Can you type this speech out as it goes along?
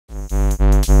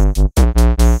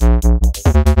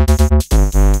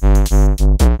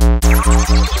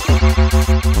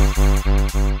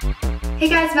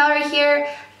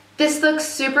there. This looks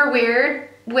super weird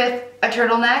with a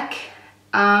turtleneck,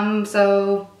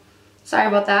 so sorry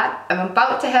about that. I'm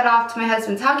about to head off to my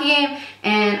husband's hockey game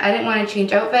and I didn't want to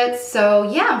change outfits,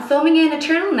 so yeah, I'm filming in a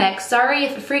turtleneck. Sorry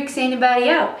if it freaks anybody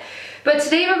out. But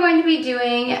today we're going to be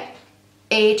doing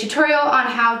a tutorial on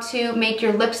how to make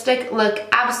your lipstick look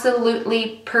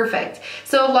absolutely perfect.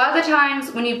 So a lot of the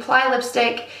times when you apply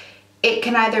lipstick, it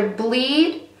can either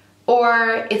bleed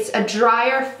or it's a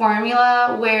drier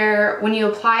formula where when you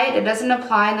apply it, it doesn't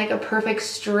apply in like a perfect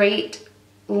straight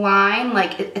line.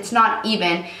 Like it's not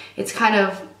even, it's kind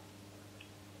of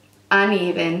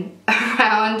uneven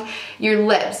around your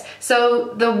lips.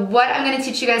 So what I'm going to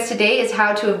teach you guys today is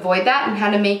how to avoid that and how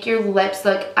to make your lips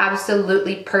look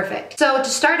absolutely perfect. So to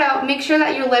start out, make sure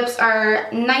that your lips are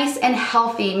nice and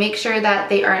healthy. Make sure that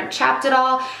they aren't chapped at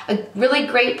all. A really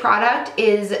great product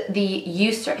is the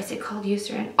Eucerin, is it called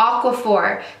Eucerin?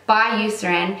 Aquaphor by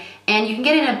Eucerin, and you can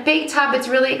get it in a big tub. It's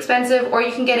really expensive, or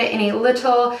you can get it in a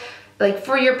little, like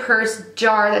for your purse,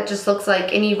 jar that just looks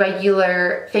like any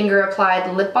regular finger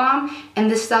applied lip balm. And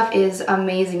this stuff is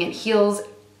amazing. It heals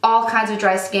all kinds of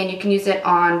dry skin. You can use it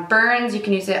on burns, you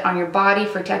can use it on your body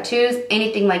for tattoos,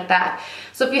 anything like that.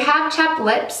 So if you have chapped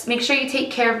lips, make sure you take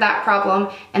care of that problem.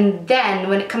 And then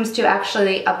when it comes to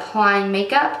actually applying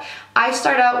makeup, I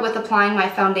start out with applying my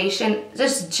foundation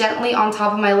just gently on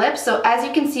top of my lips. So as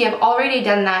you can see, I've already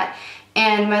done that.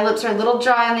 And my lips are a little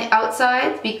dry on the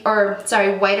outside,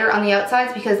 whiter on the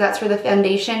outsides, because that's where the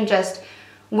foundation just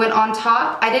went on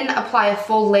top. I didn't apply a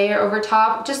full layer over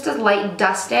top, just a light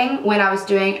dusting when I was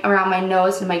doing around my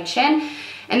nose and my chin.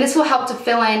 And this will help to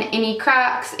fill in any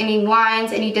cracks, any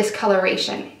lines, any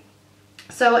discoloration.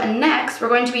 So next, we're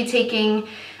going to be taking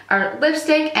our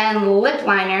lipstick and lip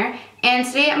liner. And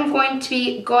today I'm going to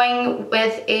be going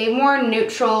with a more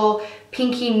neutral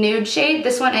pinky nude shade.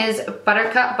 This one is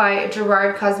Buttercup by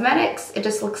Gerard Cosmetics. It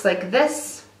just looks like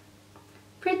this.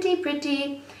 Pretty,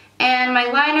 pretty. And my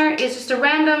liner is just a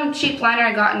random cheap liner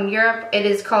I got in Europe. It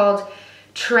is called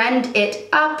Trend It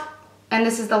Up. And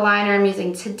this is the liner I'm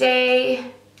using today.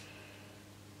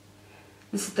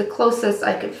 This is the closest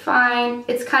I could find.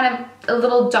 It's kind of a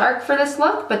little dark for this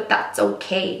look, but that's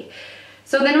okay.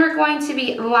 So then we're going to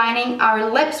be lining our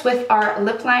lips with our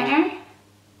lip liner.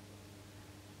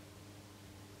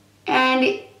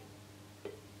 And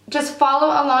just follow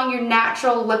along your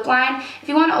natural lip line. If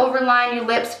you want to overline your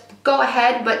lips, go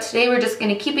ahead, but today we're just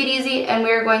going to keep it easy and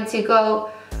we're going to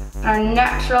go on our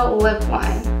natural lip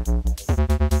line.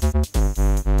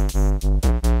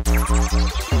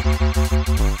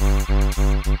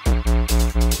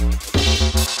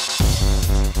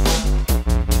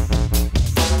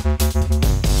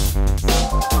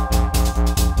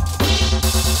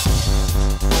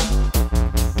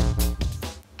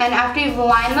 And after you've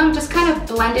lined them, just kind of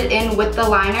blend it in with the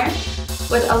liner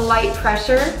with a light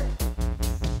pressure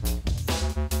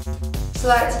so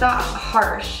that it's not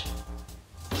harsh.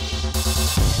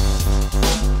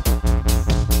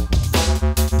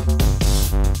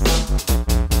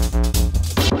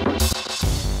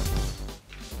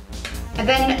 And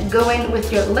then go in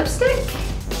with your lipstick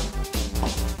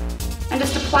and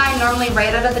just apply normally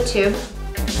right out of the tube.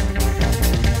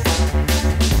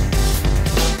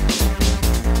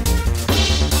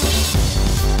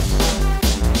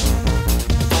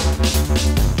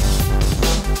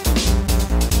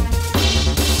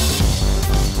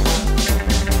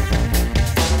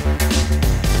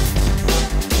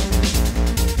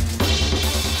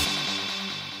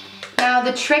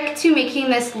 The trick to making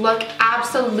this look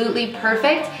absolutely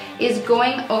perfect is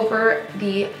going over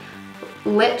the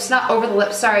lips, not over the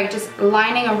lips, sorry, just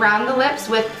lining around the lips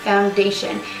with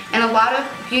foundation. And a lot of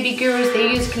beauty gurus,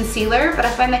 they use concealer, but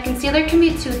I find that concealer can be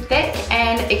too thick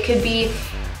and it could be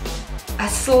a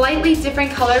slightly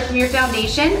different color from your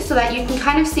foundation so that you can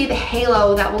kind of see the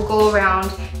halo that will go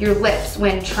around your lips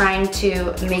when trying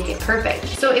to make it perfect.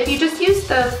 So if you just use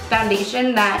the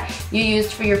foundation that you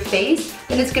used for your face,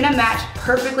 then it's gonna match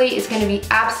perfectly. It's gonna be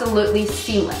absolutely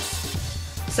seamless.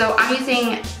 So I'm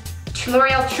using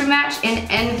L'Oreal True Match in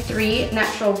N3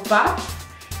 Natural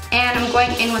Buff, and I'm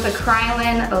going in with a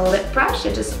Kryolan lip brush.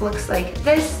 It just looks like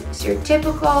this. It's your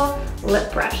typical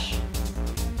lip brush.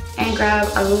 And grab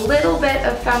a little bit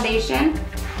of foundation.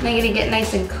 And I'm gonna get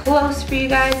nice and close for you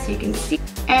guys so you can see.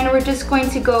 And we're just going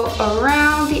to go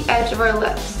around the edge of our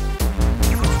lips.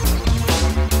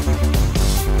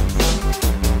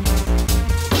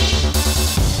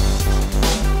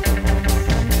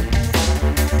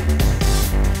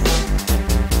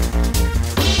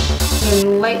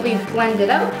 And lightly blend it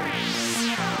out.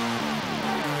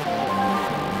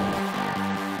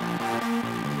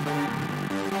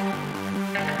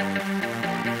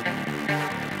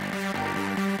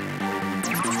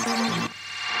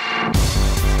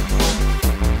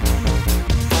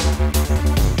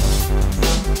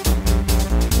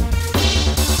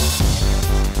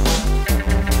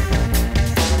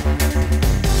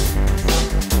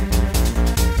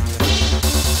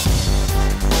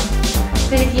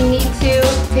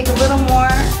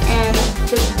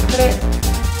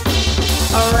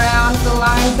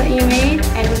 you made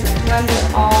and just blend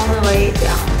it all the way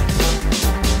down.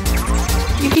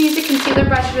 You can use a concealer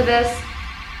brush for this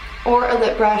or a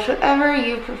lip brush, whatever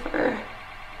you prefer.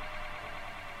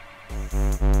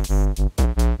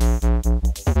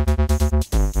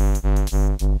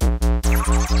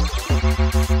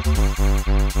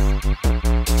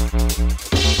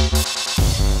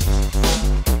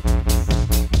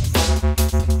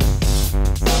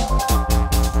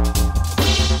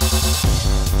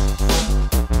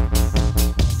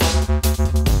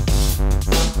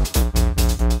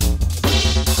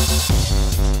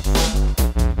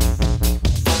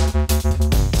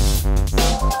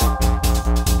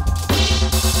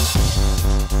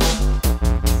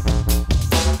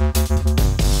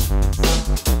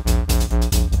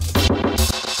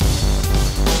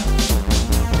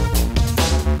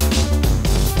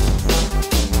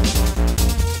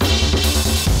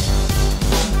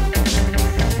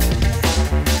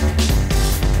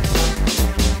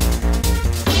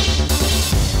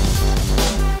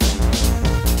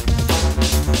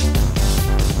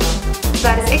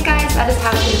 That is it, guys. That is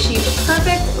how to achieve a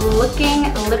perfect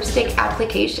looking lipstick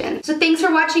application. So thanks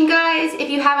for watching, guys. If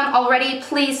you haven't already,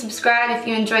 please subscribe if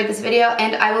you enjoyed this video,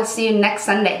 and I will see you next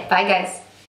Sunday. Bye, guys.